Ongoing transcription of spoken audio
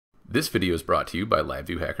This video is brought to you by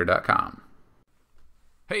LabViewHacker.com.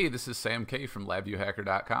 Hey, this is Sam K from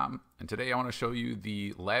LabViewHacker.com, and today I want to show you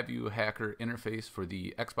the LabVIEW Hacker interface for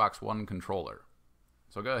the Xbox One controller.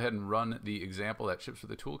 So I'll go ahead and run the example that ships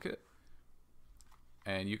with the toolkit,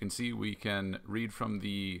 and you can see we can read from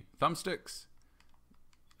the thumbsticks,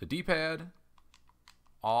 the D-pad,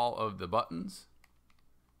 all of the buttons,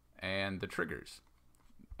 and the triggers.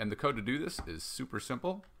 And the code to do this is super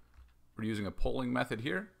simple. We're using a polling method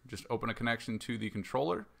here. Just open a connection to the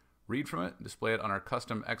controller, read from it, display it on our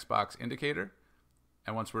custom Xbox indicator,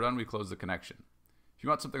 and once we're done, we close the connection. If you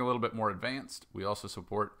want something a little bit more advanced, we also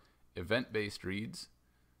support event-based reads.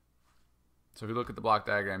 So if you look at the block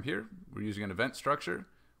diagram here, we're using an event structure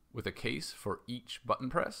with a case for each button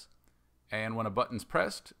press, and when a button's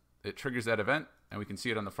pressed, it triggers that event, and we can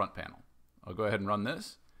see it on the front panel. I'll go ahead and run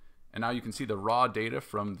this, and now you can see the raw data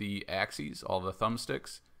from the axes, all the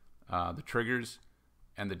thumbsticks, the triggers,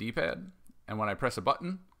 and the D-pad, and when I press a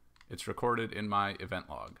button, it's recorded in my event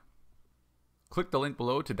log. Click the link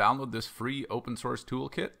below to download this free open source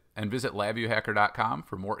toolkit and visit LabViewHacker.com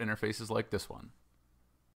for more interfaces like this one.